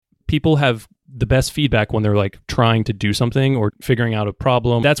People have the best feedback when they're like trying to do something or figuring out a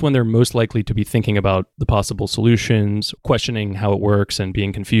problem. That's when they're most likely to be thinking about the possible solutions, questioning how it works, and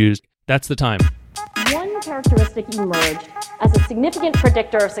being confused. That's the time. One characteristic emerged as a significant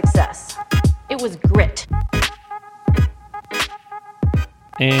predictor of success. It was grit.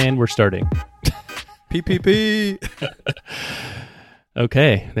 And we're starting. PPP.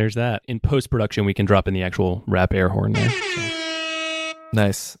 Okay, there's that. In post-production, we can drop in the actual rap air horn there. So.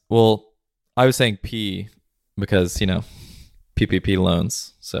 Nice. Well, I was saying P because, PPP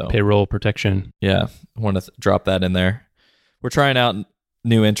loans. So Payroll protection. yeah, I want to drop that in there. We're trying out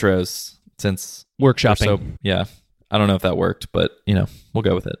new intros since Workshopping. yeah. I don't know if that worked, but, we'll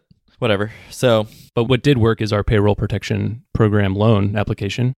go with it. Whatever. So, But what did work is our payroll protection program loan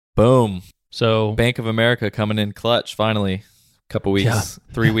application. boom. So Bank of America coming in clutch finally. Couple weeks,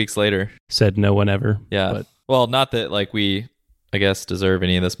 3 weeks later. said no one ever. Yeah. But Well, not that we, I guess, deserve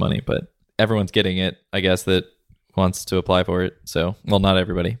any of this money, but everyone's getting it, I guess, that wants to apply for it. So, well, not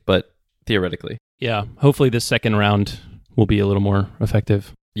everybody, but theoretically. yeah, hopefully this second round will be a little more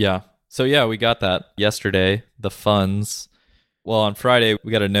effective. Yeah. So, yeah, we got that yesterday, the funds. Well, on Friday,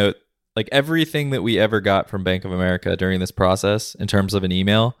 we got a note, like everything that we ever got from Bank of America during this process in terms of an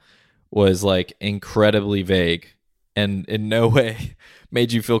email was like incredibly vague and in no way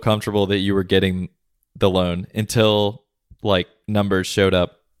made you feel comfortable that you were getting the loan until like numbers showed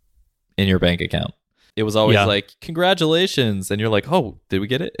up in your bank account. It was always like, congratulations. And you're like, oh, did we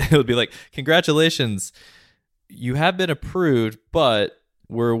get it? It would be like, congratulations. You have been approved, but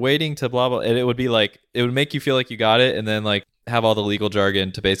we're waiting to blah, blah. And it would be like, it would make you feel like you got it. And then like have all the legal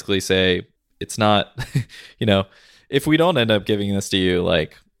jargon to basically say, it's not, if we don't end up giving this to you,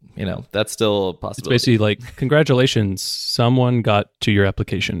 like, that's still a possibility. It's basically like, congratulations, someone got to your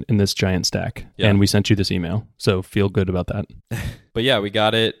application in this giant stack, and we sent you this email. So feel good about that. But yeah, we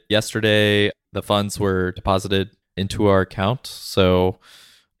got it yesterday. The funds were deposited into our account. So,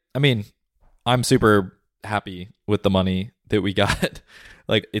 I mean, I'm super happy with the money that we got.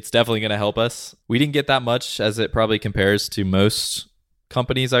 Like, it's definitely going to help us. We didn't get that much as it probably compares to most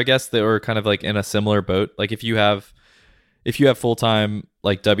companies, I guess, that were kind of like in a similar boat. Like if you have full-time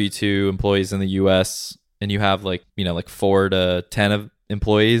like W-2 employees in the US and you have like 4 to 10 of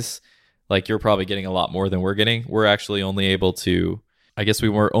employees, like you're probably getting a lot more than we're getting. We're actually only able to, I guess we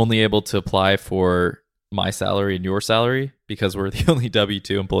were only able to apply for my salary and your salary because we're the only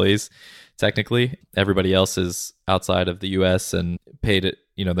W-2 employees. Technically, everybody else is outside of the US and paid it,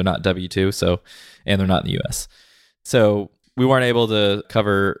 they're not W-2, so, and they're not in the US. So we weren't able to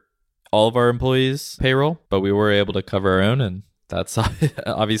cover all of our employees' payroll, but we were able to cover our own, and that's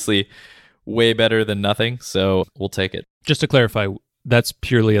obviously way better than nothing. So we'll take it. Just to clarify, that's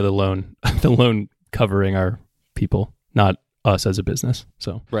purely the loan covering our people, not us as a business.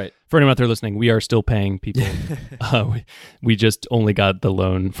 So right. For anyone out there listening, we are still paying people. We just only got the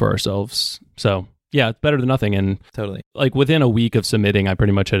loan for ourselves. So yeah, it's better than nothing. And totally, like within a week of submitting, I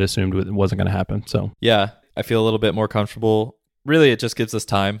pretty much had assumed it wasn't going to happen. So yeah, I feel a little bit more comfortable. Really, it just gives us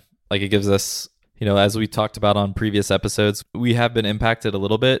time. Like it gives us, as we talked about on previous episodes, we have been impacted a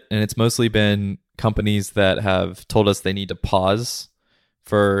little bit, and it's mostly been companies that have told us they need to pause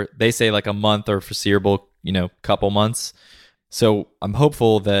for, they say like a month or foreseeable, couple months. So I'm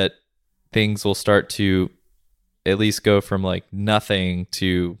hopeful that things will start to at least go from like nothing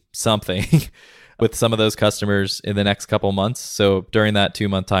to something with some of those customers in the next couple months. So during that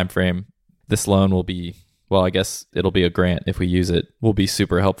 2-month time frame, this loan will be, well, I guess it'll be a grant if we use it, will be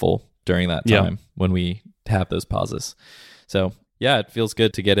super helpful during that time when we have those pauses. So yeah, it feels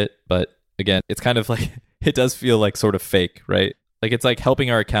good to get it. But again, it's kind of like, it does feel like sort of fake, right? Like it's like helping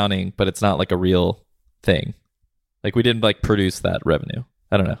our accounting, but it's not like a real thing. Like we didn't like produce that revenue.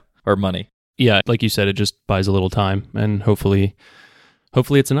 I don't know. Or money. Yeah, like you said, it just buys a little time, and hopefully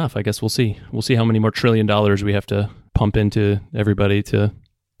it's enough. I guess we'll see. We'll see how many more $1 trillion we have to pump into everybody to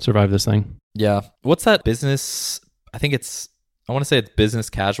survive this thing. Yeah. What's that business? I want to say it's Business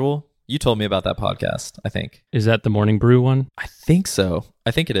Casual. You told me about that podcast, I think. Is that the Morning Brew one? I think so.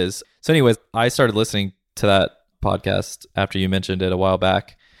 I think it is. So anyways, I started listening to that podcast after you mentioned it a while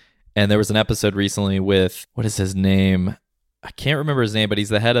back. And there was an episode recently with, what is his name? I can't remember his name, but he's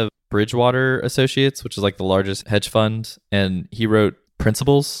the head of Bridgewater Associates, which is like the largest hedge fund. And he wrote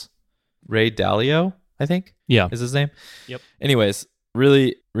Principles. Ray Dalio, I think. Yeah. Is his name? Yep. Anyways,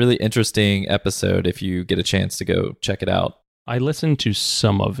 really, really interesting episode if you get a chance to go check it out. I listened to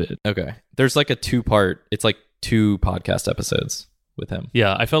some of it. Okay. There's like a 2-part, it's like 2 podcast episodes with him.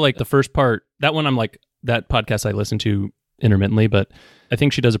 Yeah, I felt like the first part, that one I'm like, that podcast I listened to intermittently, but I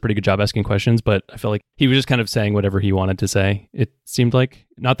think she does a pretty good job asking questions, but I felt like he was just kind of saying whatever he wanted to say. It seemed like,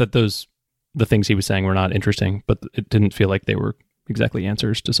 not that the things he was saying were not interesting, but it didn't feel like they were exactly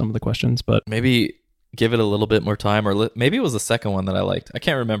answers to some of the questions. But maybe give it a little bit more time, or maybe it was the second one that I liked. I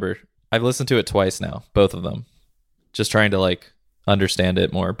can't remember. I've listened to it twice now, both of them, just trying to like understand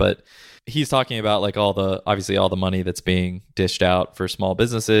it more. But he's talking about like obviously all the money that's being dished out for small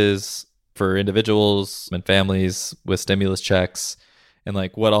businesses, for individuals and families with stimulus checks, and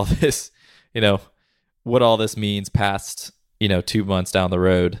like what all this, what all this means past, 2 months down the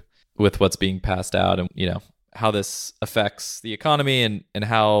road with what's being passed out, and, how this affects the economy, and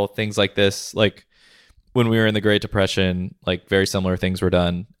how things like this, like when we were in the Great Depression, like very similar things were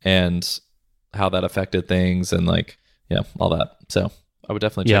done, and how that affected things, and like, all that. So I would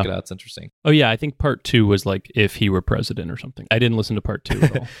definitely check it out. It's interesting. Oh yeah. I think part 2 was like if he were president or something. I didn't listen to part 2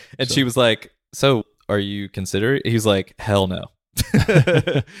 at all. And she was like, so are you considering? He's like, hell no.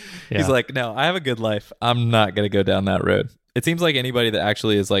 He's like, no, I have a good life. I'm not going to go down that road. It seems like anybody that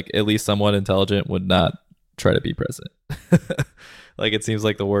actually is like at least somewhat intelligent would not try to be president. Like it seems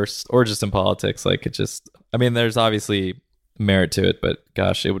like the worst, or just in politics. Like it just, I mean, there's obviously merit to it, but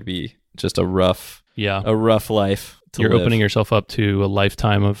gosh, it would be just a rough life. You're opening yourself up to a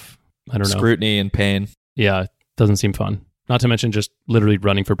lifetime of, I don't know, scrutiny and pain. Yeah. It doesn't seem fun. Not to mention just literally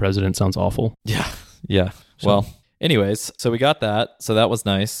running for president sounds awful. Yeah. Yeah. Well, anyways, so we got that. So that was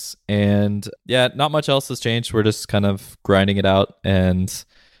nice. And yeah, not much else has changed. We're just kind of grinding it out and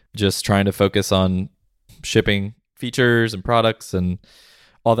just trying to focus on shipping features and products and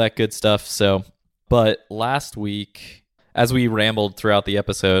all that good stuff. So, but last week, as we rambled throughout the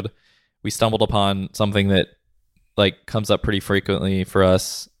episode, we stumbled upon something that like comes up pretty frequently for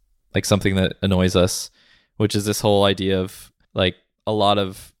us, like something that annoys us, which is this whole idea of like a lot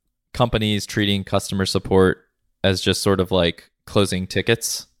of companies treating customer support as just sort of like closing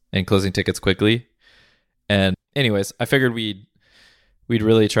tickets quickly. And anyways, I figured we'd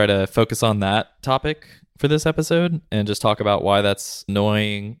really try to focus on that topic for this episode and just talk about why that's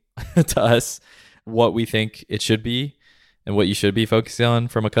annoying to us, what we think it should be, and what you should be focusing on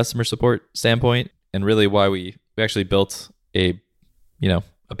from a customer support standpoint, and really why we actually built a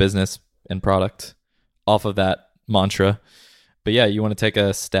business and product off of that mantra. But yeah, you want to take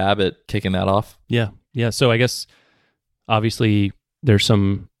a stab at kicking that off? Yeah. So I guess obviously there's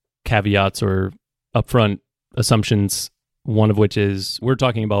some caveats or upfront assumptions, one of which is we're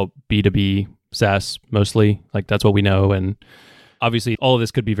talking about B2B SaaS mostly, like that's what we know. And obviously all of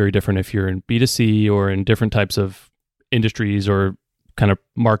this could be very different if you're in B2C or in different types of industries or kind of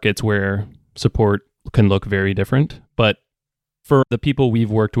markets where support can look very different. But for the people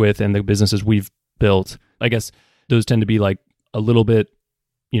we've worked with and the businesses we've built, I guess those tend to be like a little bit,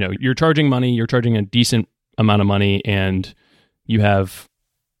 you're charging money, you're charging a decent amount of money, and you have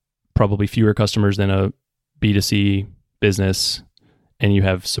probably fewer customers than a B2C business, and you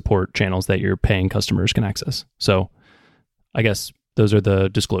have support channels that your paying customers can access. So I guess those are the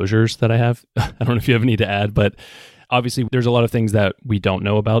disclosures that I have. I don't know if you have any to add, but obviously there's a lot of things that we don't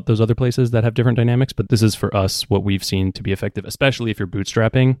know about those other places that have different dynamics, but this is for us what we've seen to be effective, especially if you're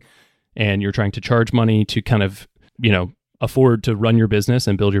bootstrapping and you're trying to charge money to kind of, afford to run your business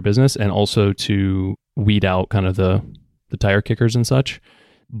and build your business, and also to weed out kind of the tire kickers and such.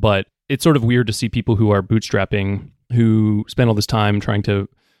 But it's sort of weird to see people who are bootstrapping, who spend all this time trying to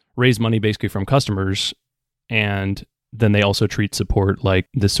raise money basically from customers, and then they also treat support like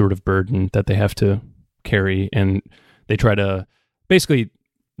this sort of burden that they have to carry. And they try to, basically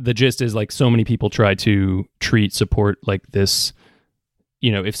the gist is like so many people try to treat support like this.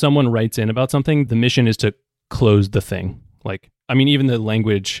 If someone writes in about something, the mission is to close the thing. Like, I mean, even the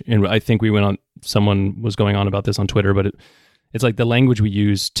language, and I think someone was going on about this on Twitter, but it's like the language we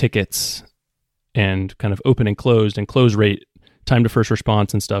use, tickets and kind of open and close rate, time to first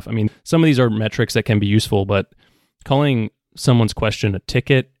response and stuff. I mean, some of these are metrics that can be useful, but calling someone's question a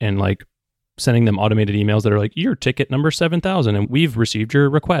ticket and like sending them automated emails that are like, your ticket number 7,000 and we've received your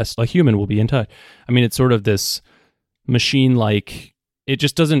request, a human will be in touch. I mean, it's sort of this machine-like, it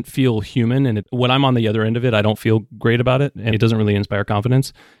just doesn't feel human. And when I'm on the other end of it, I don't feel great about it, and it doesn't really inspire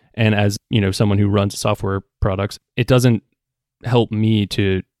confidence. And as someone who runs software products, it doesn't help me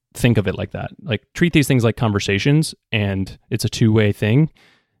to think of it like that. Like, treat these things like conversations, and it's a two-way thing.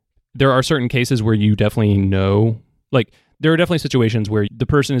 There are certain cases where you definitely know, like there are definitely situations where the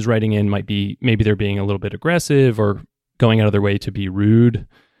person is writing in maybe they're being a little bit aggressive or going out of their way to be rude,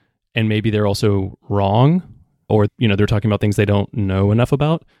 and maybe they're also wrong, or they're talking about things they don't know enough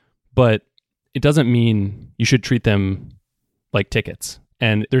about. But it doesn't mean you should treat them like tickets.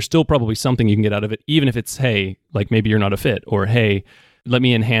 And there's still probably something you can get out of it, even if it's, hey, like maybe you're not a fit, or hey, let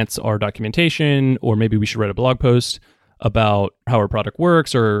me enhance our documentation, or maybe we should write a blog post about how our product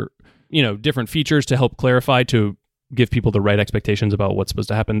works, or, different features to help clarify, to give people the right expectations about what's supposed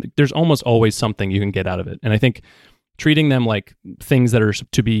to happen. There's almost always something you can get out of it. And I think treating them like things that are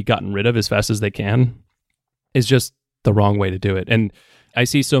to be gotten rid of as fast as they can is just the wrong way to do it. And I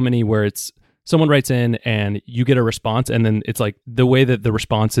see so many where it's someone writes in and you get a response, and then it's like the way that the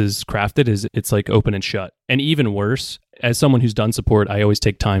response is crafted is it's like open and shut. And even worse, as someone who's done support, I always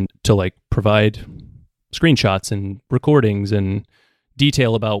take time to like provide screenshots and recordings and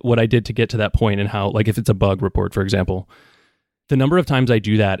detail about what I did to get to that point, and how, like, if it's a bug report, for example, the number of times I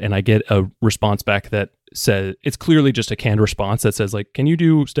do that and I get a response back that says, it's clearly just a canned response that says like, can you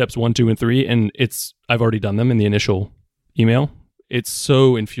do steps 1, 2, and 3? And I've already done them in the initial email. It's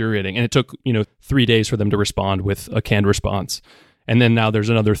so infuriating. And it took, 3 days for them to respond with a canned response. And then now there's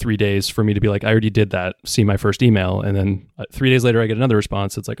another 3 days for me to be like, I already did that. See my first email. And then 3 days later, I get another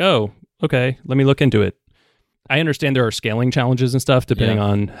response. It's like, oh, okay, let me look into it. I understand there are scaling challenges and stuff depending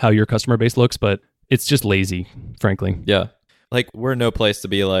on how your customer base looks, but it's just lazy, frankly. Yeah. Like, we're in no place to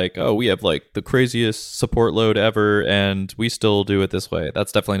be like, oh, we have like the craziest support load ever and we still do it this way.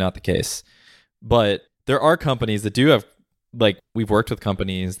 That's definitely not the case. But there are companies that do have, like, we've worked with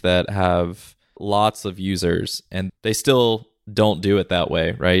companies that have lots of users and they still don't do it that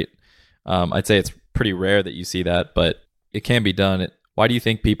way, right? I'd say it's pretty rare that you see that, but it can be done. Why do you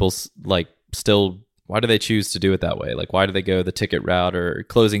think people why do they choose to do it that way? Like, why do they go the ticket route or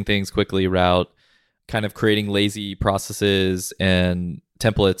closing things quickly route, kind of creating lazy processes and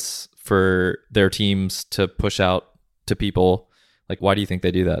templates for their teams to push out to people? Like, why do you think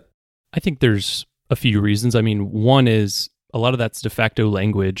they do that? I think there's a few reasons. I mean, one is a lot of that's de facto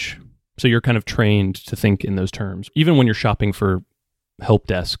language. So you're kind of trained to think in those terms. Even when you're shopping for help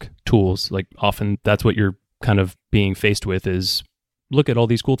desk tools, like often that's what you're kind of being faced with is, look at all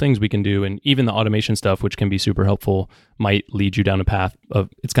these cool things we can do. And even the automation stuff, which can be super helpful, might lead you down a path of,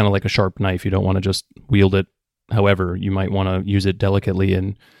 it's kind of like a sharp knife. You don't want to just wield it. However, you might want to use it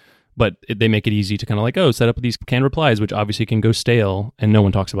delicately. But they make it easy to kind of like, set up these canned replies, which obviously can go stale. And no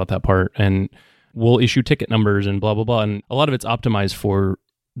one talks about that part. And we'll issue ticket numbers and blah, blah, blah. And a lot of it's optimized for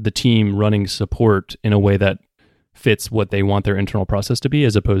the team running support in a way that fits what they want their internal process to be,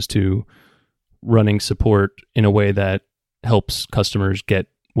 as opposed to running support in a way that helps customers get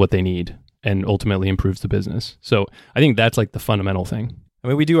what they need and ultimately improves the business. So I think that's like the fundamental thing. I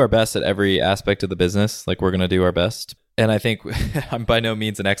mean, we do our best at every aspect of the business. Like, we're going to do our best. And I think I'm by no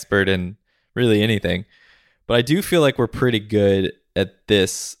means an expert in really anything, but I do feel like we're pretty good at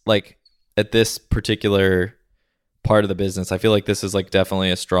this, like at this particular part of the business. I feel like this is like definitely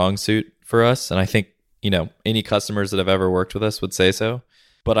a strong suit for us. And I think, any customers that have ever worked with us would say so.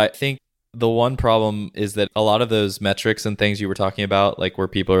 But I think the one problem is that a lot of those metrics and things you were talking about, like where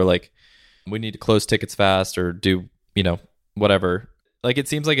people are like, we need to close tickets fast or do, whatever. Like, it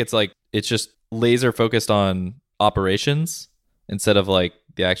seems like it's just laser focused on operations instead of like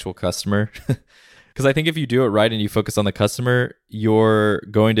the actual customer. Because I think if you do it right and you focus on the customer, you're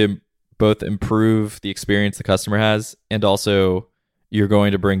going to both improve the experience the customer has, and also you're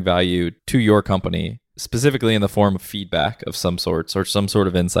going to bring value to your company, specifically in the form of feedback of some sorts or some sort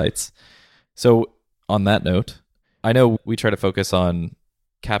of insights. So on that note, I know we try to focus on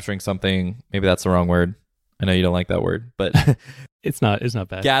capturing something. Maybe that's the wrong word. I know you don't like that word, but it's not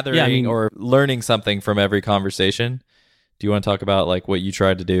bad. Gathering or learning something from every conversation. Do you want to talk about like what you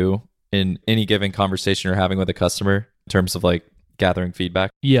tried to do in any given conversation you're having with a customer in terms of like gathering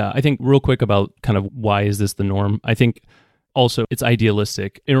feedback? Yeah, I think real quick about kind of why is this the norm? I think also it's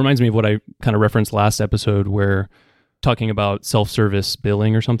idealistic. It reminds me of what I kind of referenced last episode, where talking about self-service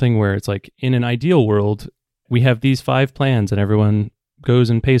billing or something, where it's like, in an ideal world, we have these 5 plans and everyone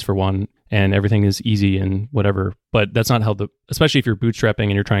goes and pays for one and everything is easy and whatever. But that's not how especially if you're bootstrapping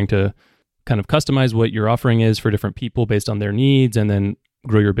and you're trying to kind of customize what your offering is for different people based on their needs and then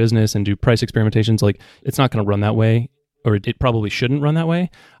grow your business and do price experimentations. Like, it's not going to run that way, or it probably shouldn't run that way.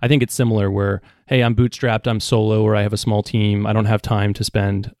 I think it's similar where, hey, I'm bootstrapped, I'm solo, or I have a small team. I don't have time to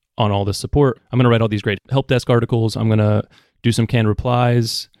spend on all this support. I'm going to write all these great help desk articles. I'm going to do some canned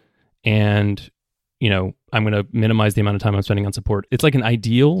replies, and I'm going to minimize the amount of time I'm spending on support. It's like an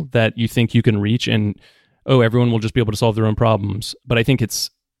ideal that you think you can reach, and everyone will just be able to solve their own problems. But I think it's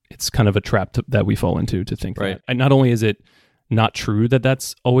kind of a trap that we fall into, to think right. that. And not only is it not true that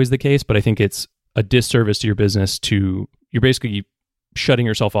that's always the case, but I think it's a disservice to your business you're basically shutting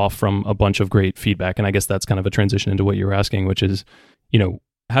yourself off from a bunch of great feedback. And I guess that's kind of a transition into what you were asking, which is,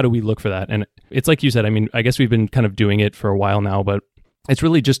 how do we look for that? And it's like you said, I mean, I guess we've been kind of doing it for a while now, but it's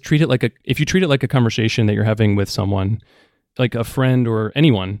really just if you treat it like a conversation that you're having with someone, like a friend or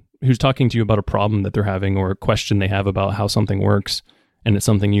anyone who's talking to you about a problem that they're having or a question they have about how something works, and it's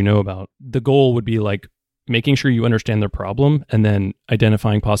something you know about. The goal would be like making sure you understand their problem and then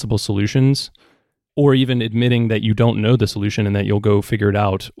identifying possible solutions, or even admitting that you don't know the solution and that you'll go figure it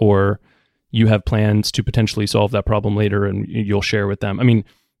out, or you have plans to potentially solve that problem later and you'll share with them. I mean,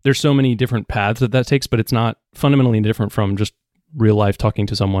 there's so many different paths that takes, but it's not fundamentally different from just real life talking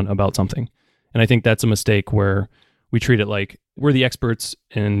to someone about something. And I think that's a mistake where we treat it like we're the experts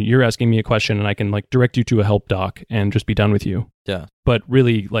and you're asking me a question and I can like direct you to a help doc and just be done with you. Yeah. But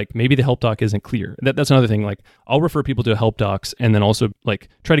really, like maybe the help doc isn't clear. That's another thing. Like I'll refer people to help docs and then also like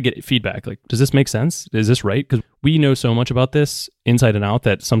try to get feedback. Like, does this make sense? Is this right? Because we know so much about this inside and out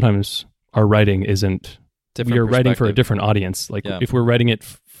that sometimes our writing isn't, we are writing for a different audience. Like if we're writing it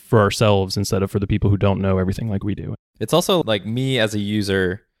for ourselves instead of for the people who don't know everything like we do. It's also like me as a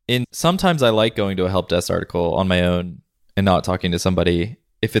user, sometimes I like going to a help desk article on my own and not talking to somebody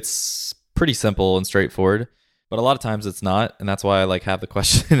if it's pretty simple and straightforward. But a lot of times it's not, and that's why I like have the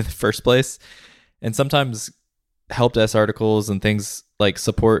question in the first place. And sometimes help desk articles and things like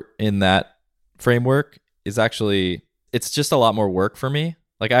support in that framework is actually, it's just a lot more work for me.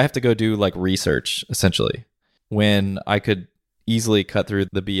 Like I have to go do like research essentially, when I could easily cut through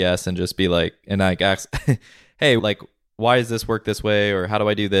the BS and just be like, and like ask, hey, like, why does this work this way? Or how do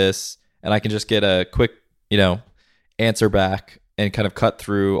I do this? And I can just get a quick, answer back and kind of cut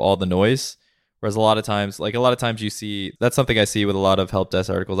through all the noise. Whereas a lot of times you see, that's something I see with a lot of help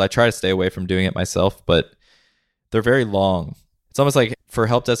desk articles. I try to stay away from doing it myself, but they're very long. It's almost like for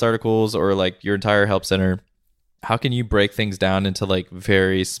help desk articles or like your entire help center, how can you break things down into like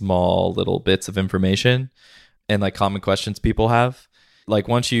very small little bits of information and like common questions people have? Like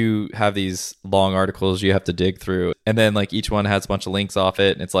once you have these long articles you have to dig through, and then like each one has a bunch of links off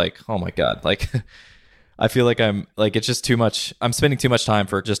it, and it's like, oh my God, like I feel like it's just too much. I'm spending too much time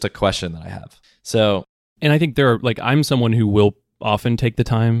for just a question that I have. So, and I think I'm someone who will often take the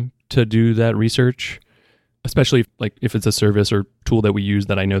time to do that research, especially if it's a service or tool that we use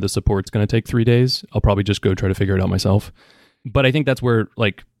that I know the support's going to take 3 days. I'll probably just go try to figure it out myself. But I think that's where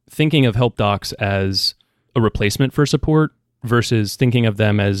like thinking of help docs as a replacement for support versus thinking of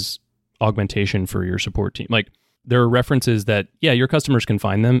them as augmentation for your support team. Like there are references that, yeah, your customers can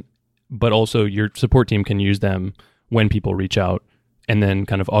find them, but also your support team can use them when people reach out and then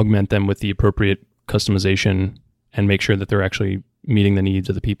kind of augment them with the appropriate customization and make sure that they're actually meeting the needs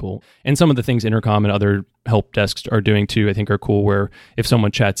of the people. And some of the things Intercom and other help desks are doing too, I think are cool, where if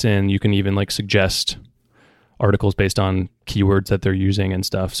someone chats in, you can even like suggest articles based on keywords that they're using and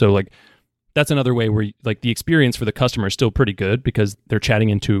stuff. So like that's another way where like the experience for the customer is still pretty good because they're chatting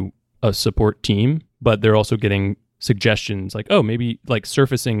into a support team, but they're also getting suggestions like, oh, maybe like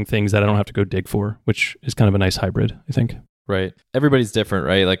surfacing things that I don't have to go dig for, which is kind of a nice hybrid, I think. Right. Everybody's different,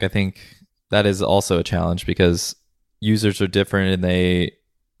 right? Like I think that is also a challenge because users are different and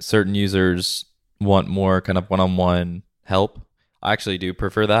certain users want more kind of one-on-one help. I actually do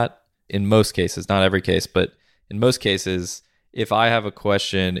prefer that in most cases, not every case, but in most cases, if I have a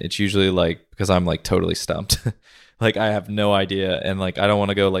question, it's usually like because I'm like totally stumped. Like I have no idea and like I don't want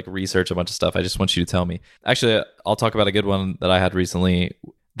to go like research a bunch of stuff. I just want you to tell me. Actually, I'll talk about a good one that I had recently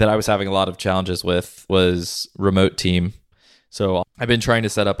that I was having a lot of challenges with was remote team. So I've been trying to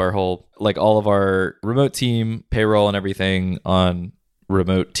set up all of our remote team payroll and everything on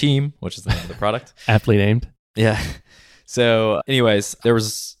Remote Team, which is the name of the product. Aptly named. Yeah. So anyways, there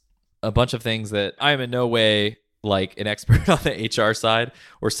was a bunch of things that I am in no way like an expert on the HR side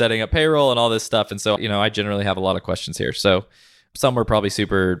or setting up payroll and all this stuff. And so, I generally have a lot of questions here. So some were probably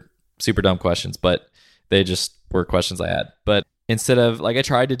super, super dumb questions, but they just were questions I had. But instead of I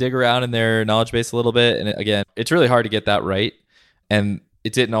tried to dig around in their knowledge base a little bit. And again, it's really hard to get that right. And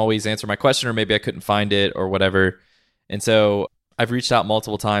it didn't always answer my question, or maybe I couldn't find it or whatever. And so I've reached out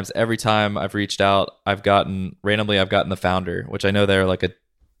multiple times. Every time I've reached out, I've gotten the founder, which I know they're like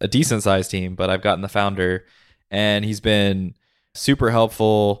a decent sized team, but I've gotten the founder. And he's been super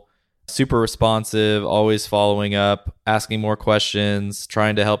helpful, super responsive, always following up, asking more questions,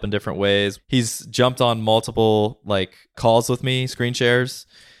 trying to help in different ways. He's jumped on multiple calls with me, screen shares,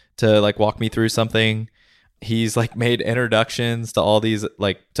 to walk me through something. He's made introductions to all these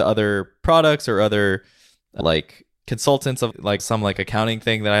to other products or other consultants of some accounting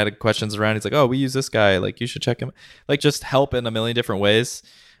thing that I had questions around. He's like, oh, we use this guy. You should check him. Just help in a million different ways.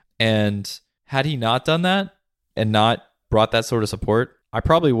 And had he not done that, and not brought that sort of support, I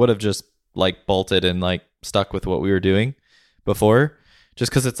probably would have just bolted and stuck with what we were doing before,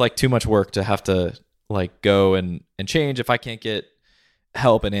 just because it's too much work to have to go and change if I can't get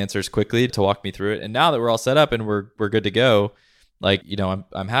help and answers quickly to walk me through it. And now that we're all set up and we're good to go, like,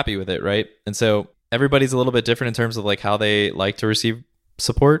 I'm happy with it, right? And so everybody's a little bit different in terms of like how they like to receive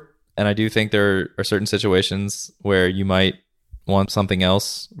support. And I do think there are certain situations where you might want something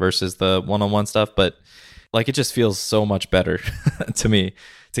else versus the one-on-one stuff, but like it just feels so much better to me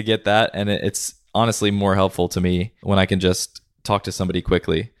to get that. And it's honestly more helpful to me when I can just talk to somebody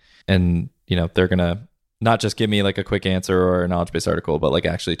quickly and, they're going to not just give me like a quick answer or a knowledge-based article, but like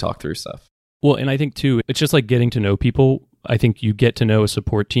actually talk through stuff. Well, and I think too, it's just like getting to know people. I think you get to know a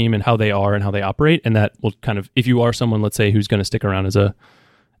support team and how they are and how they operate. And that will kind of, if you are someone, let's say, who's going to stick around as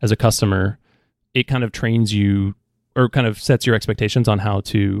a customer, it kind of trains you or kind of sets your expectations on how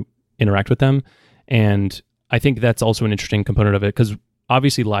to interact with them. And I think that's also an interesting component of it, because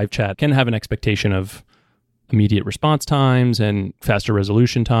obviously live chat can have an expectation of immediate response times and faster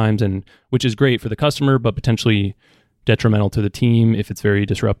resolution times, and which is great for the customer, but potentially detrimental to the team if it's very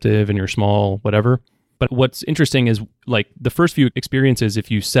disruptive and you're small, whatever. But what's interesting is like the first few experiences,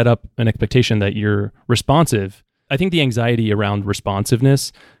 if you set up an expectation that you're responsive, I think the anxiety around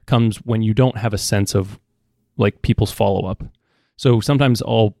responsiveness comes when you don't have a sense of like people's follow-up. So sometimes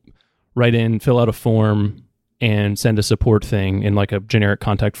I'll write in, fill out a form and send a support thing in like a generic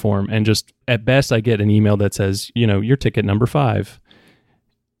contact form. And just at best, I get an email that says, your ticket number 5.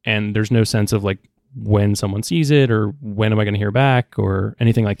 And there's no sense of like when someone sees it or when am I going to hear back or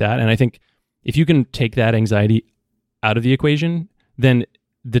anything like that. And I think if you can take that anxiety out of the equation, then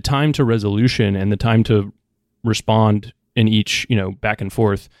the time to resolution and the time to respond in each, back and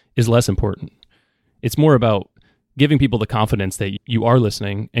forth is less important. It's more about giving people the confidence that you are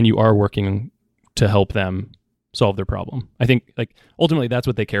listening and you are working to help them solve their problem. I think like ultimately that's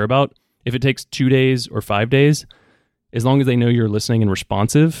what they care about. If it takes 2 days or 5 days, as long as they know you're listening and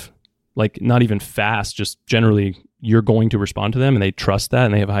responsive, like not even fast, just generally you're going to respond to them and they trust that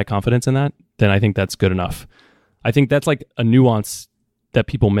and they have high confidence in that, then I think that's good enough. I think that's like a nuance that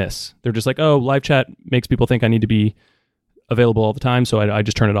people miss. They're just like, oh, live chat makes people think I need to be available all the time, so I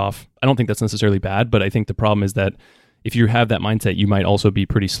just turn it off. I don't think that's necessarily bad, but I think the problem is that if you have that mindset, you might also be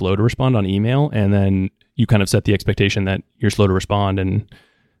pretty slow to respond on email, and then you kind of set the expectation that you're slow to respond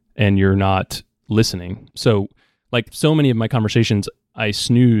and you're not listening. So like so many of my conversations, I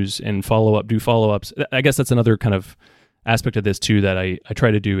snooze and do follow-ups. I guess that's another kind of aspect of this too that I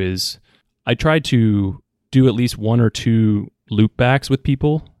try to do is I try to do at least 1 or 2 loop backs with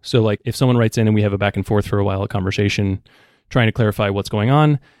people. So like if someone writes in and we have a back and forth for a while, a conversation, trying to clarify what's going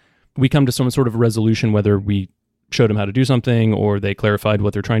on, we come to some sort of resolution, whether we showed them how to do something or they clarified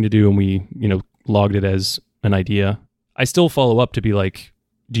what they're trying to do and we, logged it as an idea. I still follow up to be like,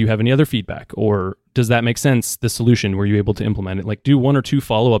 do you have any other feedback? Or does that make sense, the solution? Were you able to implement it? Like do 1 or 2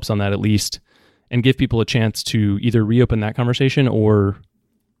 follow-ups on that at least and give people a chance to either reopen that conversation or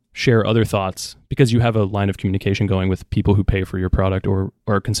share other thoughts, because you have a line of communication going with people who pay for your product or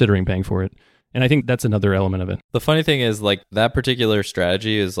are considering paying for it. And I think that's another element of it. The funny thing is like that particular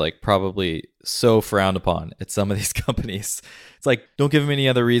strategy is like probably so frowned upon at some of these companies. It's like, don't give them any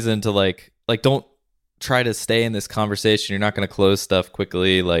other reason to like don't try to stay in this conversation. You're not going to close stuff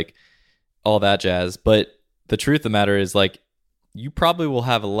quickly, like all that jazz. But the truth of the matter is like, you probably will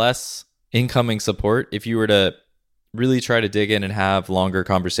have less incoming support if you were to really try to dig in and have longer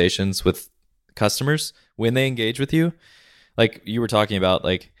conversations with customers when they engage with you. Like you were talking about,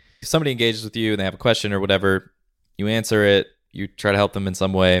 like if somebody engages with you and they have a question or whatever, you answer it, you try to help them in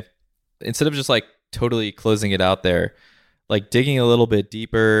some way. Instead of just like totally closing it out there, like digging a little bit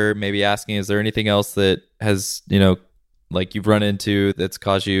deeper, maybe asking, is there anything else that has, like you've run into that's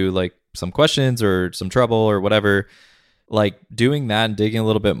caused you like some questions or some trouble or whatever. Like doing that and digging a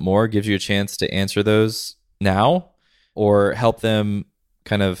little bit more gives you a chance to answer those now or help them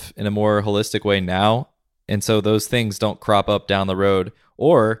kind of in a more holistic way now. And so those things don't crop up down the road,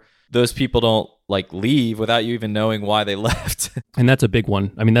 or those people don't like leave without you even knowing why they left. And that's a big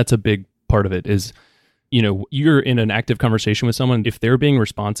one. I mean, that's a big part of it is, you're in an active conversation with someone. If they're being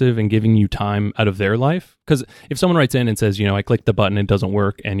responsive and giving you time out of their life, because if someone writes in and says, I clicked the button, it doesn't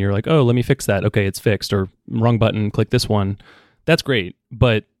work, and you're like, oh, let me fix that. Okay, it's fixed, or wrong button, click this one. That's great.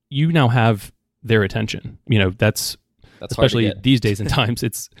 But you now have their attention. That's especially these days and times,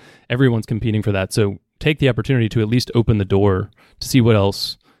 it's everyone's competing for that. So take the opportunity to at least open the door to see what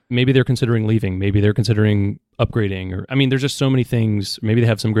else. Maybe they're considering leaving. Maybe they're considering upgrading. Or there's just so many things. Maybe they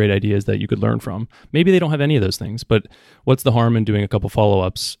have some great ideas that you could learn from. Maybe they don't have any of those things. But what's the harm in doing a couple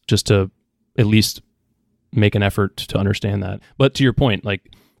follow-ups just to at least make an effort to understand that? But to your point,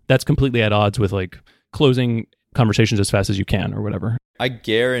 like that's completely at odds with like closing conversations as fast as you can or whatever. I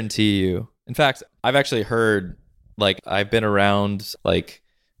guarantee you. In fact, I've actually heard Like I've been around like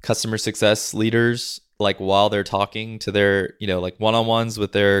customer success leaders like while they're talking to their, like one-on-ones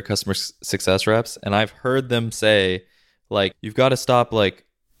with their customer success reps, and I've heard them say like, you've got to stop like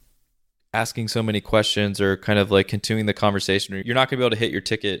asking so many questions or kind of like continuing the conversation. You're not gonna be able to hit your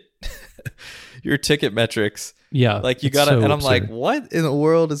ticket your ticket metrics. Yeah. Like you gotta, and I'm absurd. Like, what in the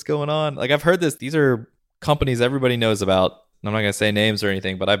world is going on? Like I've heard this. These are companies everybody knows about. I'm not gonna say names or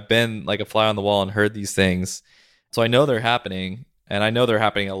anything, but I've been like a fly on the wall and heard these things. So I know they're happening, and I know they're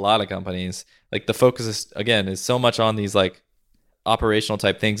happening in a lot of companies. Like the focus is so much on these like operational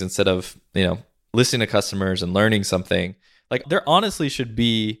type things instead of, listening to customers and learning something. Like there honestly should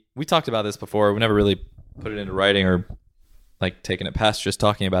be, we talked about this before, we never really put it into writing or like taken it past just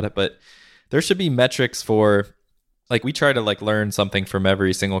talking about it, but there should be metrics for, like we try to like learn something from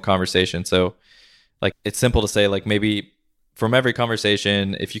every single conversation. So like it's simple to say like maybe from every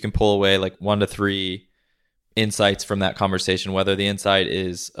conversation, if you can pull away like 1 to 3 insights from that conversation, whether the insight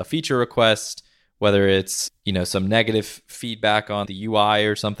is a feature request, whether it's, some negative feedback on the UI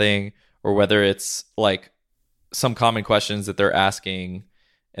or something, or whether it's like some common questions that they're asking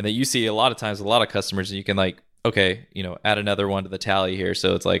and that you see a lot of times, a lot of customers, and you can like, okay, add another one to the tally here.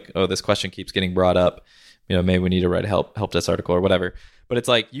 So it's like, oh, this question keeps getting brought up. Maybe we need to write a help desk article or whatever. But it's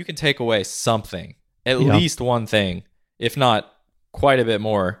like, you can take away something, at least one thing, if not quite a bit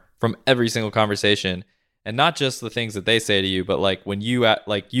more from every single conversation. And not just the things that they say to you, but like when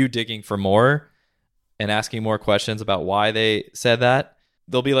you digging for more and asking more questions about why they said that,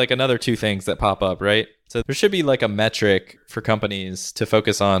 there'll be like another 2 things that pop up, right? So there should be like a metric for companies to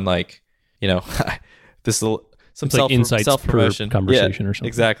focus on, like, this is some like insights self-promotion per conversation or something.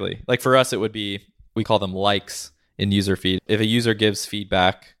 Exactly. Like for us, it would be, we call them likes in user feed. If a user gives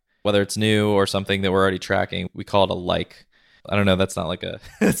feedback, whether it's new or something that we're already tracking, we call it a like. I don't know. That's not like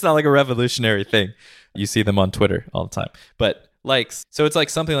it's not like a revolutionary thing. You see them on Twitter all the time, but likes. So it's like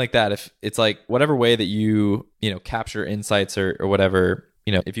something like that. If it's like whatever way that you capture insights or whatever,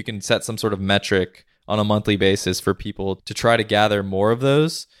 if you can set some sort of metric on a monthly basis for people to try to gather more of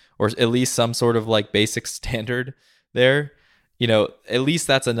those, or at least some sort of like basic standard there, at least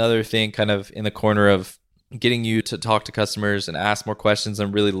that's another thing kind of in the corner of getting you to talk to customers and ask more questions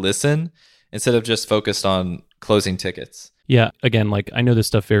and really listen instead of just focused on closing tickets. Yeah. Again, like I know this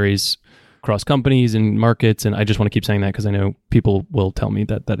stuff varies across companies and markets, and I just want to keep saying that because I know people will tell me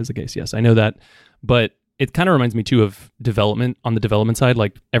that that is the case. Yes, I know that. But it kind of reminds me too of development. On the development side,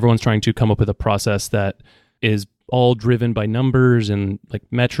 like everyone's trying to come up with a process that is all driven by numbers and like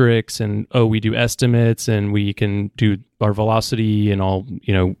metrics, and we do estimates and we can do our velocity and all,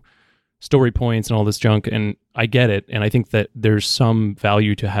 story points and all this junk. And I get it. And I think that there's some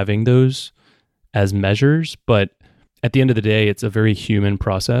value to having those as measures, but at the end of the day, it's a very human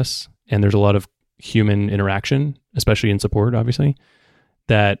process. And there's a lot of human interaction, especially in support, obviously,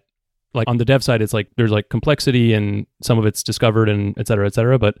 that like on the dev side, it's like there's like complexity and some of it's discovered and et cetera, et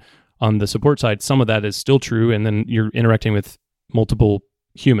cetera. But on the support side, some of that is still true. And then you're interacting with multiple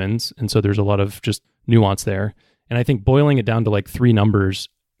humans. And so there's a lot of just nuance there. And I think boiling it down to like 3 numbers,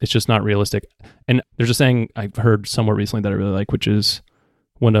 it's just not realistic. And there's a saying I've heard somewhat recently that I really like, which is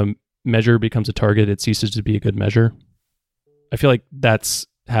when a measure becomes a target, it ceases to be a good measure. I feel like that's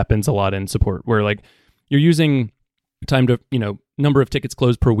happens a lot in support where like you're using time to, number of tickets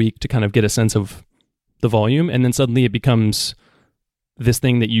closed per week to kind of get a sense of the volume. And then suddenly it becomes this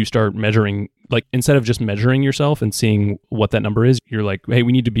thing that you start measuring, like instead of just measuring yourself and seeing what that number is, you're like, hey,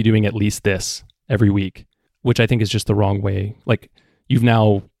 we need to be doing at least this every week, which I think is just the wrong way. Like you've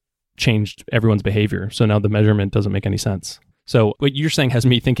now changed everyone's behavior. So now the measurement doesn't make any sense. So what you're saying has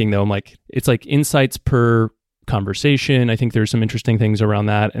me thinking though, I'm like, it's like insights per conversation. I think there's some interesting things around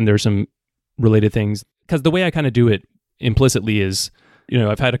that. And there's some related things because the way I kind of do it implicitly is,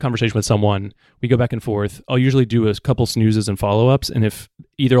 I've had a conversation with someone, we go back and forth. I'll usually do a couple snoozes and follow-ups. And if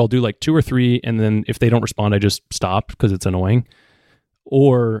either I'll do like 2 or 3, and then if they don't respond, I just stop because it's annoying.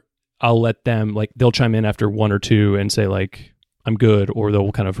 Or I'll let them, like they'll chime in after 1 or 2 and say like, I'm good, or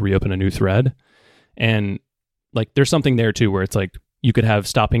they'll kind of reopen a new thread. And like, there's something there too, where it's like, you could have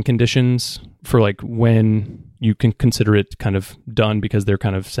stopping conditions for like when you can consider it kind of done because they're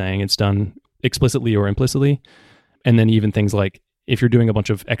kind of saying it's done explicitly or implicitly. And then even things like, if you're doing a bunch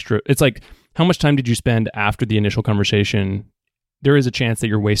of extra, it's like, how much time did you spend after the initial conversation? There is a chance that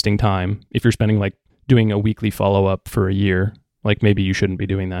you're wasting time. If you're spending like doing a weekly follow-up for a year, like maybe you shouldn't be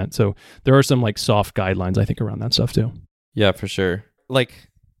doing that. So there are some like soft guidelines, I think, around that stuff too. Yeah, for sure. Like,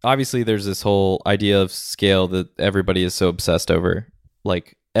 obviously there's this whole idea of scale that everybody is so obsessed over.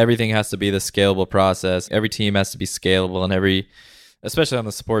 Like everything has to be the scalable process. Every team has to be scalable and every especially on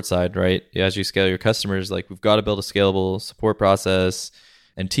the support side, right? As you scale your customers, like we've got to build a scalable support process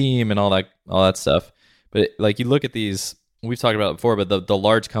and team and all that stuff. But like you look at these, we've talked about it before, but the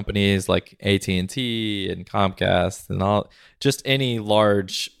large companies like AT&T and Comcast and all, just any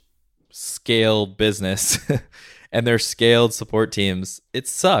large scaled business and their scaled support teams, it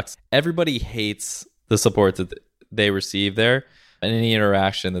sucks. Everybody hates the support that they receive there and any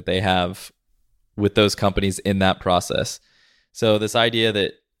interaction that they have with those companies in that process. So this idea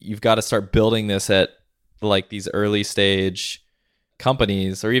that you've got to start building this at like these early stage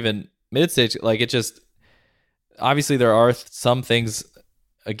companies or even mid stage, like it just, obviously there are some things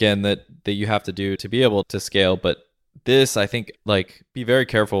again that you have to do to be able to scale, but this, I think, like be very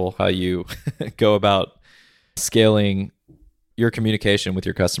careful how you go about scaling your communication with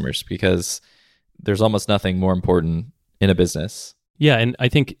your customers, because there's almost nothing more important in a business. Yeah, and I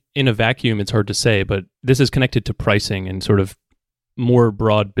think in a vacuum, it's hard to say, but this is connected to pricing and sort of more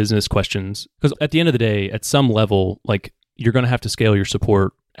broad business questions. Because at the end of the day, at some level, like you're going to have to scale your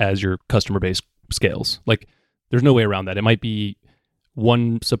support as your customer base scales. Like there's no way around that. It might be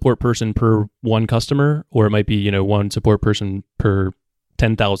one support person per one customer, or it might be, one support person per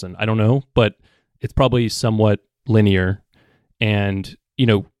 10,000. I don't know, but it's probably somewhat linear. And,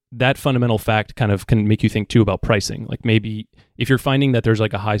 that fundamental fact kind of can make you think too about pricing. Like maybe if you're finding that there's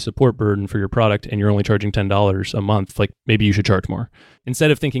like a high support burden for your product and you're only charging $10 a month, like maybe you should charge more.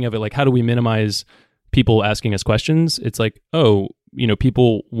 Instead of thinking of it like, how do we minimize people asking us questions? It's like, oh,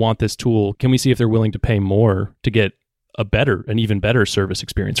 people want this tool. Can we see if they're willing to pay more to get an even better service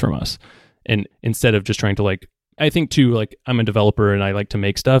experience from us? And instead of just trying to I think too, I'm a developer and I like to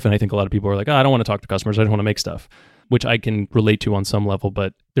make stuff. And I think a lot of people are like, I don't want to talk to customers. I just want to make stuff, which I can relate to on some level.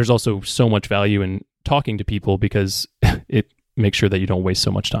 But there's also so much value in talking to people because it makes sure that you don't waste so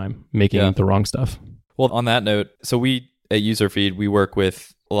much time making the wrong stuff. Well, on that note, so we at UserFeed, we work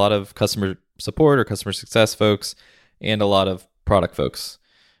with a lot of customer support or customer success folks and a lot of product folks.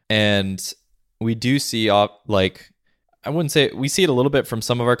 And we do see I wouldn't say we see it a little bit from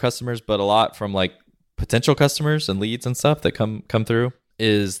some of our customers, but a lot from potential customers and leads and stuff that come through,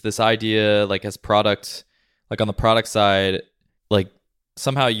 is this idea as product, on the product side,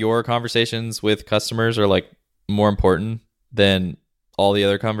 somehow your conversations with customers are more important than all the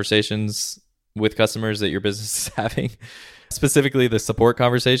other conversations with customers that your business is having. Specifically the support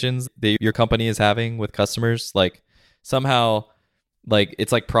conversations that your company is having with customers. Somehow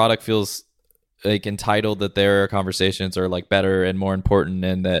it's product feels entitled that their conversations are better and more important,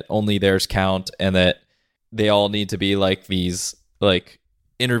 and that only theirs count, and that they all need to be these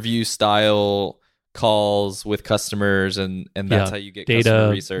interview style calls with customers, and that's how you get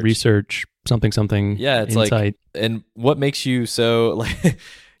data customer research something. Yeah, it's insight. And what makes you so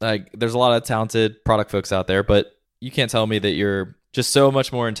there's a lot of talented product folks out there, but you can't tell me that you're just so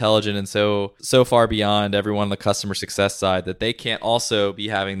much more intelligent and so far beyond everyone on the customer success side that they can't also be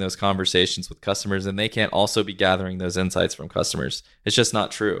having those conversations with customers, and they can't also be gathering those insights from customers. It's just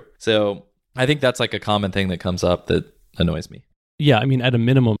not true. So I think that's a common thing that comes up that annoys me. Yeah, I mean, at a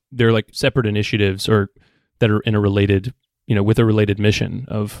minimum, they're separate initiatives or that are in a related, with a related mission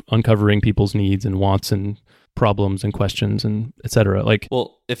of uncovering people's needs and wants and problems and questions and et cetera.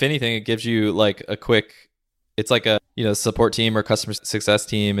 Well, if anything, it gives you a quick, it's a support team or customer success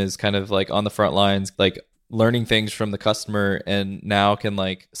team is kind of on the front lines, learning things from the customer, and now can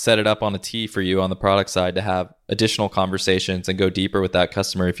set it up on a tee for you on the product side to have additional conversations and go deeper with that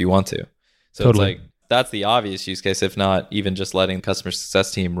customer if you want to. So totally. It's that's the obvious use case, if not even just letting the customer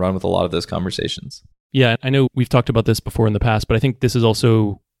success team run with a lot of those conversations. Yeah, I know we've talked about this before in the past, but I think this is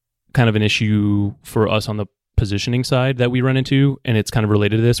also kind of an issue for us on the positioning side that we run into, and it's kind of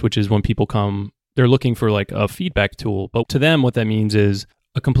related to this, which is when people come, they're looking for a feedback tool. But to them, what that means is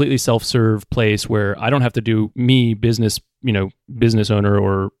a completely self-serve place where I don't have to do business owner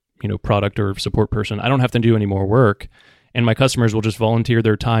or, product or support person. I don't have to do any more work. And my customers will just volunteer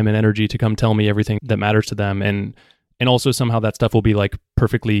their time and energy to come tell me everything that matters to them. And also somehow that stuff will be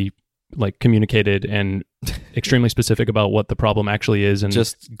perfectly communicated and extremely specific about what the problem actually is. And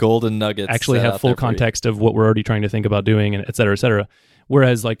just golden nuggets. Actually have full context of what we're already trying to think about doing, and et cetera, et cetera.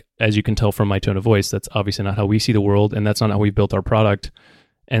 Whereas as you can tell from my tone of voice, that's obviously not how we see the world, and that's not how we've built our product.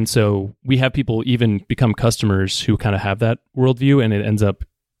 And so we have people even become customers who kind of have that worldview, and it ends up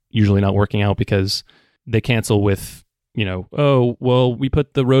usually not working out because they cancel with, oh, well, we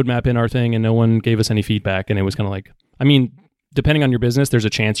put the roadmap in our thing and no one gave us any feedback. And it was kind of depending on your business, there's a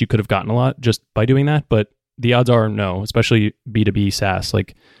chance you could have gotten a lot just by doing that. But the odds are no, especially B2B SaaS.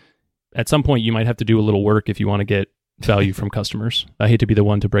 At some point, you might have to do a little work if you want to get value from customers. I hate to be the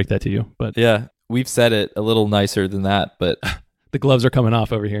one to break that to you, but yeah, we've said it a little nicer than that, but The gloves are coming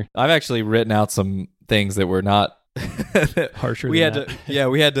off over here. I've actually written out some things that were not Harsher we than had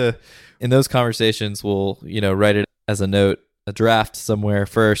that. we had to in those conversations we'll, write it as a note, a draft somewhere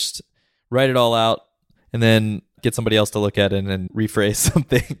first, write it all out, and then get somebody else to look at it and rephrase some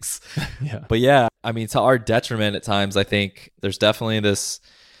things. Yeah. But yeah, I mean, to our detriment at times, I think there's definitely this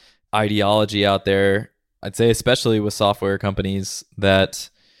ideology out there, I'd say especially with software companies, that,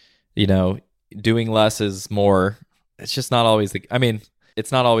 doing less is more. It's just not always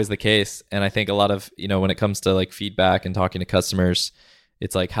it's not always the case. And I think a lot of, when it comes to like feedback and talking to customers,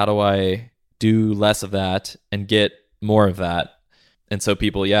 it's like, how do I do less of that and get more of that? And so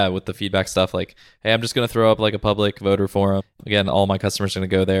people, with the feedback stuff, like, hey, I'm just going to throw up like a public voter forum. Again, all my customers are going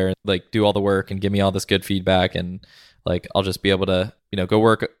to go there and like do all the work and give me all this good feedback. And like, I'll just be able to, go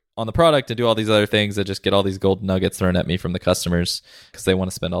work on the product and do all these other things that just get all these gold nuggets thrown at me from the customers because they want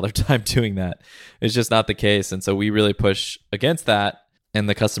to spend all their time doing that. It's just not the case. And so we really push against that. And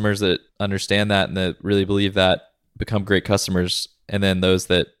the customers that understand that and that really believe that become great customers. And then those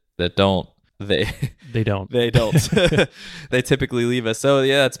that don't, they don't. They typically leave us. So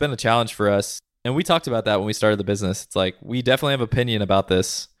yeah, it's been a challenge for us. And we talked about that when we started the business. It's like, we definitely have opinion about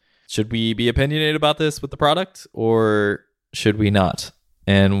this. Should we be opinionated about this with the product or should we not?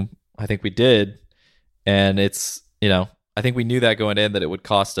 And I think we did. And it's, I think we knew that going in, that it would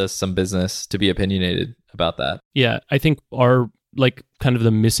cost us some business to be opinionated about that. Yeah. I think our like kind of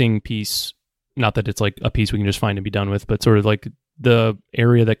the missing piece, not that it's like a piece we can just find and be done with, but sort of like the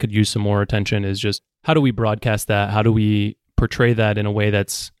area that could use some more attention is just how do we broadcast that? How do we portray that in a way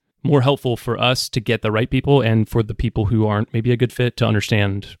that's more helpful for us to get the right people and for the people who aren't maybe a good fit to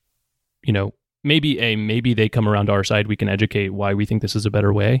understand, maybe they come around to our side, we can educate why we think this is a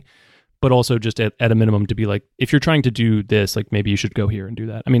better way, but also just at a minimum to be like, if you're trying to do this, like maybe you should go here and do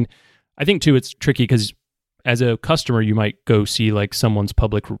that. I mean, I think too, it's tricky because as a customer, you might go see like someone's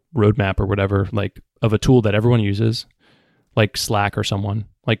public roadmap or whatever, like of a tool that everyone uses, like Slack or someone.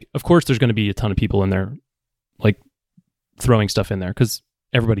 Like, of course, there's going to be a ton of people in there, like throwing stuff in there because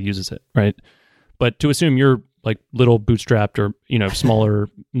everybody uses it, right? But to assume you're like little bootstrapped or, smaller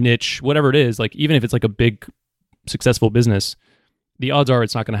niche, whatever it is, like even if it's like a big successful business, the odds are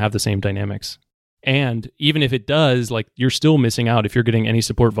it's not going to have the same dynamics. And even if it does, like you're still missing out if you're getting any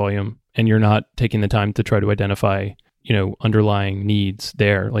support volume and you're not taking the time to try to identify, underlying needs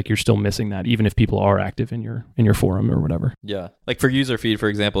there. Like you're still missing that, even if people are active in your forum or whatever. Yeah. Like for user feed, for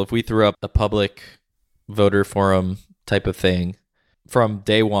example, if we threw up a public voter forum type of thing from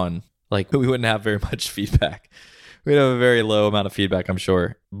day one, like we wouldn't have very much feedback. We'd have a very low amount of feedback, I'm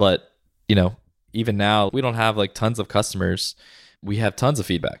sure. But, even now we don't have like tons of customers. We have tons of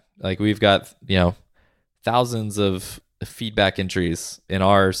feedback. Like we've got, thousands of feedback entries in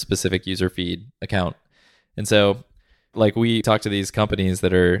our specific user feed account. And so like we talk to these companies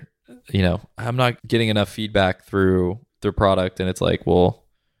that are, I'm not getting enough feedback through their product. And it's like, well,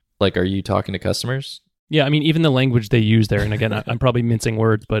 like, are you talking to customers? Yeah. I mean, even the language they use there, and again, I'm probably mincing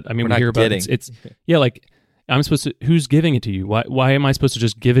words, but I mean, we hear about it's yeah, like I'm supposed to, who's giving it to you? Why am I supposed to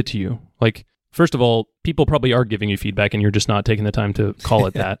just give it to you? Like, first of all, people probably are giving you feedback and you're just not taking the time to call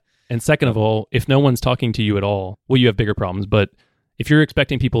it that. And second of all, if no one's talking to you at all, well, you have bigger problems. But if you're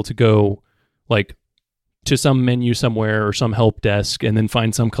expecting people to go like to some menu somewhere or some help desk and then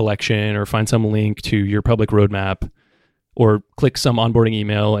find some collection or find some link to your public roadmap or click some onboarding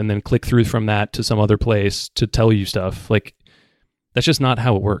email and then click through from that to some other place to tell you stuff, like that's just not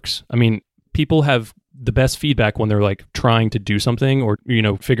how it works. I mean, people have the best feedback when they're like trying to do something or,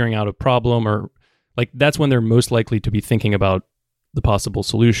 figuring out a problem, or like that's when they're most likely to be thinking about the possible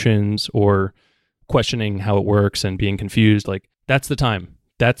solutions or questioning how it works and being confused. Like that's the time.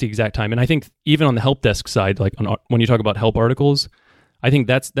 That's the exact time. And I think even on the help desk side, like when you talk about help articles, I think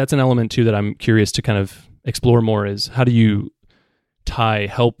that's an element too that I'm curious to kind of explore more is how do you tie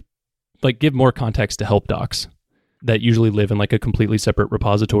help, like give more context to help docs that usually live in like a completely separate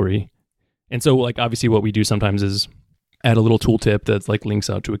repository. And so like obviously what we do sometimes is add a little tooltip that's like links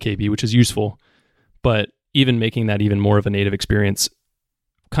out to a KB, which is useful. But even making that even more of a native experience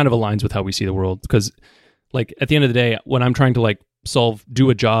kind of aligns with how we see the world. Because like at the end of the day, when I'm trying to like do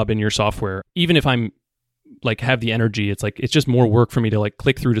a job in your software, even if I'm like have the energy, it's like it's just more work for me to like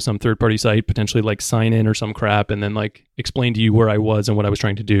click through to some third-party site, potentially like sign in or some crap, and then like explain to you where I was and what I was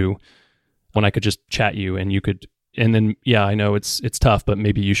trying to do, when I could just chat you and you could. And then, yeah, I know it's tough, but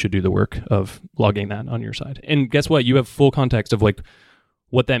maybe you should do the work of logging that on your side. And guess what? You have full context of like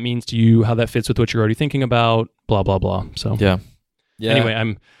what that means to you, how that fits with what you're already thinking about, blah, blah, blah. So yeah. Anyway,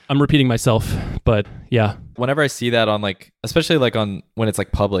 I'm repeating myself, but yeah. Whenever I see that on like, especially like on when it's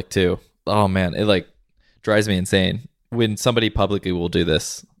like public too, oh man, it like drives me insane when somebody publicly will do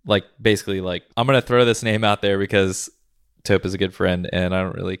this, like basically like, I'm going to throw this name out there because Tope is a good friend and I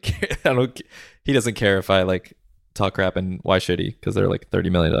don't really care. He doesn't care if I like talk crap, and why should he? Because they're like a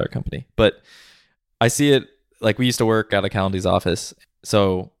 $30 million company. But I see it, like we used to work out of Calendy's office.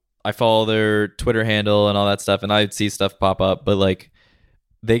 So I follow their Twitter handle and all that stuff, and I'd see stuff pop up, but like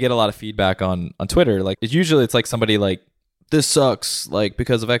they get a lot of feedback on Twitter. Like it's like somebody like, this sucks, like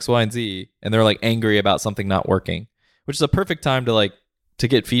because of X, Y, and Z. And they're like angry about something not working, which is a perfect time to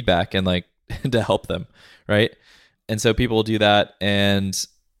get feedback and like to help them. Right. And so people will do that, and,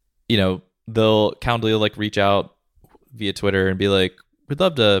 you know, Calendly will like reach out via Twitter and be like, we'd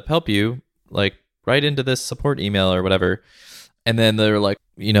love to help you, like write into this support email or whatever. And then they're like,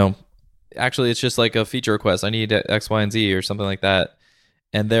 you know, actually it's just like a feature request. I need X, Y, and Z or something like that.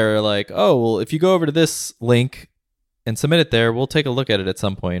 And they're like, oh, well, if you go over to this link and submit it there, we'll take a look at it at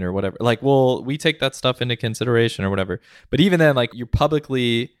some point or whatever. Like, we take that stuff into consideration or whatever. But even then, like, you're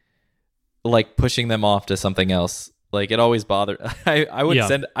publicly like pushing them off to something else. Like, it always bothered. I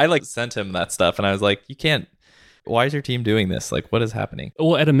sent him that stuff, and I was like, you can't. Why is your team doing this? Like, what is happening?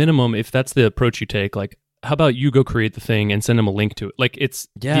 Well, at a minimum, if that's the approach you take, like, how about you go create the thing and send them a link to it? Like,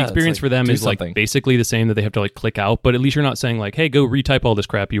 the experience for them is like basically the same, that they have to like click out, but at least you're not saying like, hey, go retype all this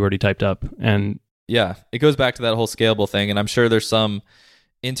crap you already typed up. And yeah, it goes back to that whole scalable thing. And I'm sure there's some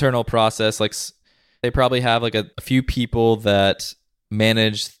internal process, like they probably have like a few people that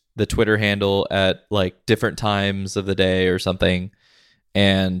manage the Twitter handle at like different times of the day or something.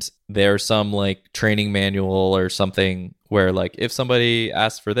 And there's some like training manual or something where like if somebody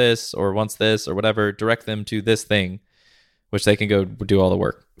asks for this or wants this or whatever, direct them to this thing, which they can go do all the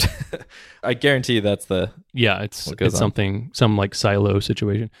work. I guarantee it's something, some like silo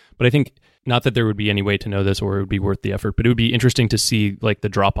situation. But I think not that there would be any way to know this or it would be worth the effort, but it would be interesting to see like the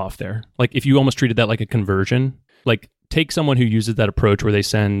drop off there. Like if you almost treated that like a conversion, like take someone who uses that approach where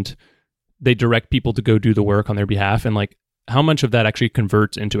they direct people to go do the work on their behalf, and like how much of that actually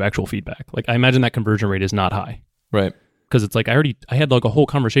converts into actual feedback. Like I imagine that conversion rate is not high. Right. Because it's like I had like a whole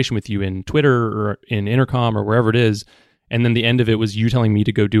conversation with you in Twitter or in Intercom or wherever it is, and then the end of it was you telling me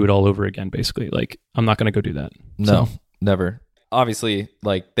to go do it all over again, basically. Like, I'm not going to go do that. No, never. Obviously,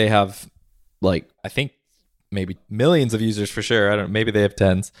 like they have like, I think maybe millions of users for sure. I don't know, maybe they have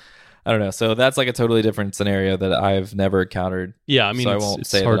tens. I don't know. So that's like a totally different scenario that I've never encountered. Yeah, I mean, so I won't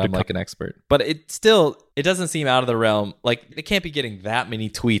say that I'm like an expert. But it doesn't seem out of the realm. Like, they can't be getting that many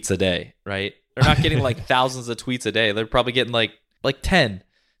tweets a day, right? They're not getting like thousands of tweets a day. They're probably getting like 10.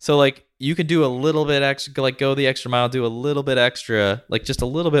 So like you can do a little bit extra, like go the extra mile, do a little bit extra, like just a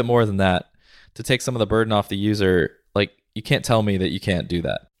little bit more than that to take some of the burden off the user. Like, you can't tell me that you can't do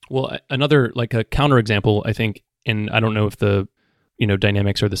that. Well, another like a counterexample, I think, and I don't know if the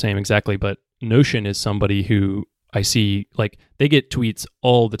dynamics are the same exactly, but Notion is somebody who I see like they get tweets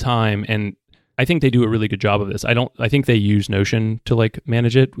all the time, and I think they do a really good job of this. I think they use Notion to like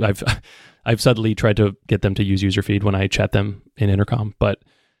manage it. I've subtly tried to get them to use Userfeed when I chat them in Intercom, but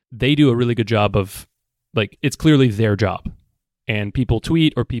they do a really good job of like, it's clearly their job. And people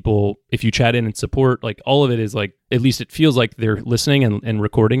tweet, or people, if you chat in and support, like all of it is like, at least it feels like they're listening and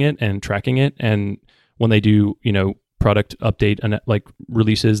recording it and tracking it. And when they do, product update and like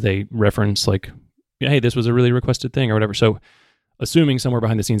releases, they reference like, hey, this was a really requested thing or whatever. So assuming somewhere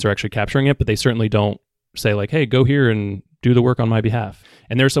behind the scenes they're actually capturing it, but they certainly don't say like, hey, go here and do the work on my behalf.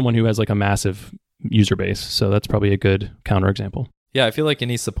 And there's someone who has like a massive user base. So that's probably a good counterexample. Yeah, I feel like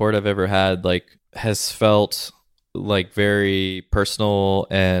any support I've ever had like has felt like very personal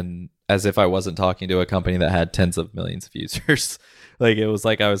and as if I wasn't talking to a company that had tens of millions of users. Like it was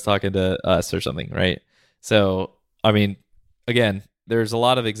like I was talking to us or something, right? So, I mean, again, there's a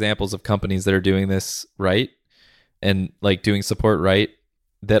lot of examples of companies that are doing this right and like doing support right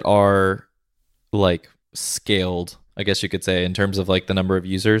that are like scaled, I guess you could say, in terms of like the number of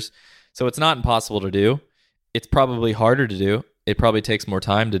users. So it's not impossible to do. It's probably harder to do. It probably takes more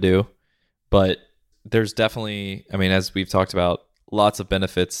time to do, but there's definitely, I mean, as we've talked about, lots of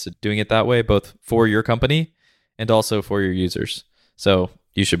benefits to doing it that way, both for your company and also for your users. So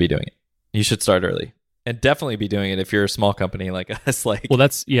you should be doing it. You should start early and definitely be doing it if you're a small company like us. Like, well,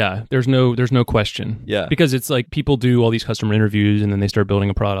 there's no question. Yeah. Because it's like people do all these customer interviews and then they start building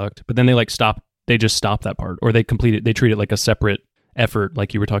a product, but then they just stop that part, or they treat it like a separate effort,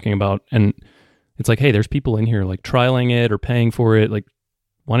 like you were talking about. And it's like, hey, there's people in here like trialing it or paying for it. Like,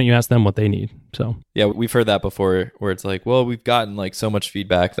 why don't you ask them what they need? So yeah, we've heard that before where it's like, well, we've gotten like so much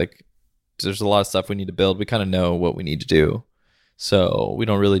feedback. Like there's a lot of stuff we need to build. We kind of know what we need to do. So we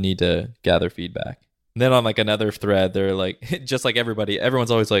don't really need to gather feedback. And then on like another thread, they're like, just like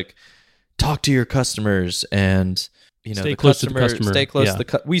everyone's always like, talk to your customers and stay close to the customer. Stay close to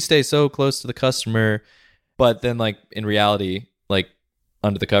the we stay so close to the customer, but then like in reality, like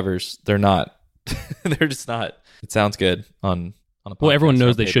under the covers, they're not. They're just not. It sounds good on a podcast. Well, everyone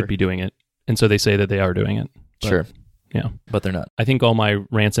knows on they should paper. be doing it, and so they say that they are doing it. But, Sure. Yeah. But they're not. I think all my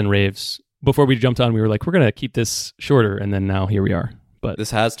rants and raves before we jumped on, we were like, we're gonna keep this shorter, and then now here we are. But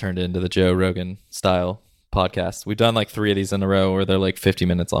This has turned into the Joe Rogan style podcast. We've done like 3 of these in a row where they're like 50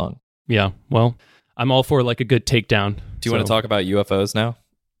 minutes long. yeah, well, I'm all for like a good takedown. Do you want to talk about UFOs now?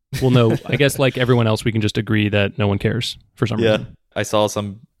 Well, no, I guess like everyone else, we can just agree that no one cares for some reason. I saw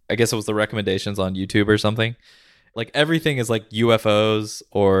some, I guess it was the recommendations on YouTube or something. Like everything is like UFOs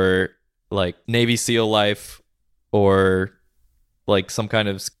or like Navy SEAL life or like some kind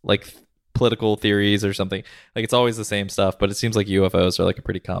of like political theories or something. Like it's always the same stuff, but it seems like UFOs are like a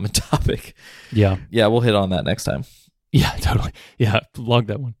pretty common topic. Yeah. Yeah, we'll hit on that next time. Yeah, totally. Yeah, log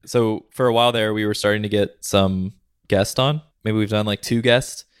that one. So for a while there, we were starting to get some guests on. Maybe we've done like 2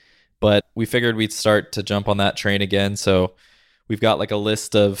 guests, but we figured we'd start to jump on that train again. So we've got like a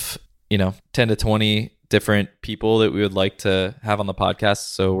list of, 10 to 20 different people that we would like to have on the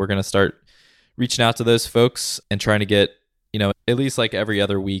podcast. So we're going to start reaching out to those folks and trying to get, at least like every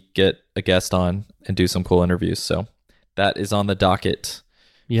other week, get a guest on and do some cool interviews. So that is on the docket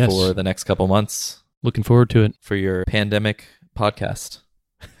for the next couple months. Looking forward to it. For your pandemic podcast.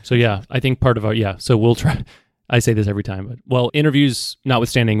 So yeah, I think part of so we'll try, I say this every time, but well, interviews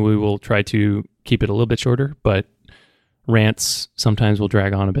notwithstanding, we will try to keep it a little bit shorter, but rants sometimes will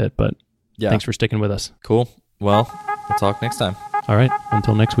drag on a bit, but thanks for sticking with us. Cool. Well, we'll talk next time. All right.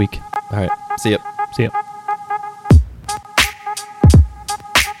 Until next week. All right. See ya. See ya.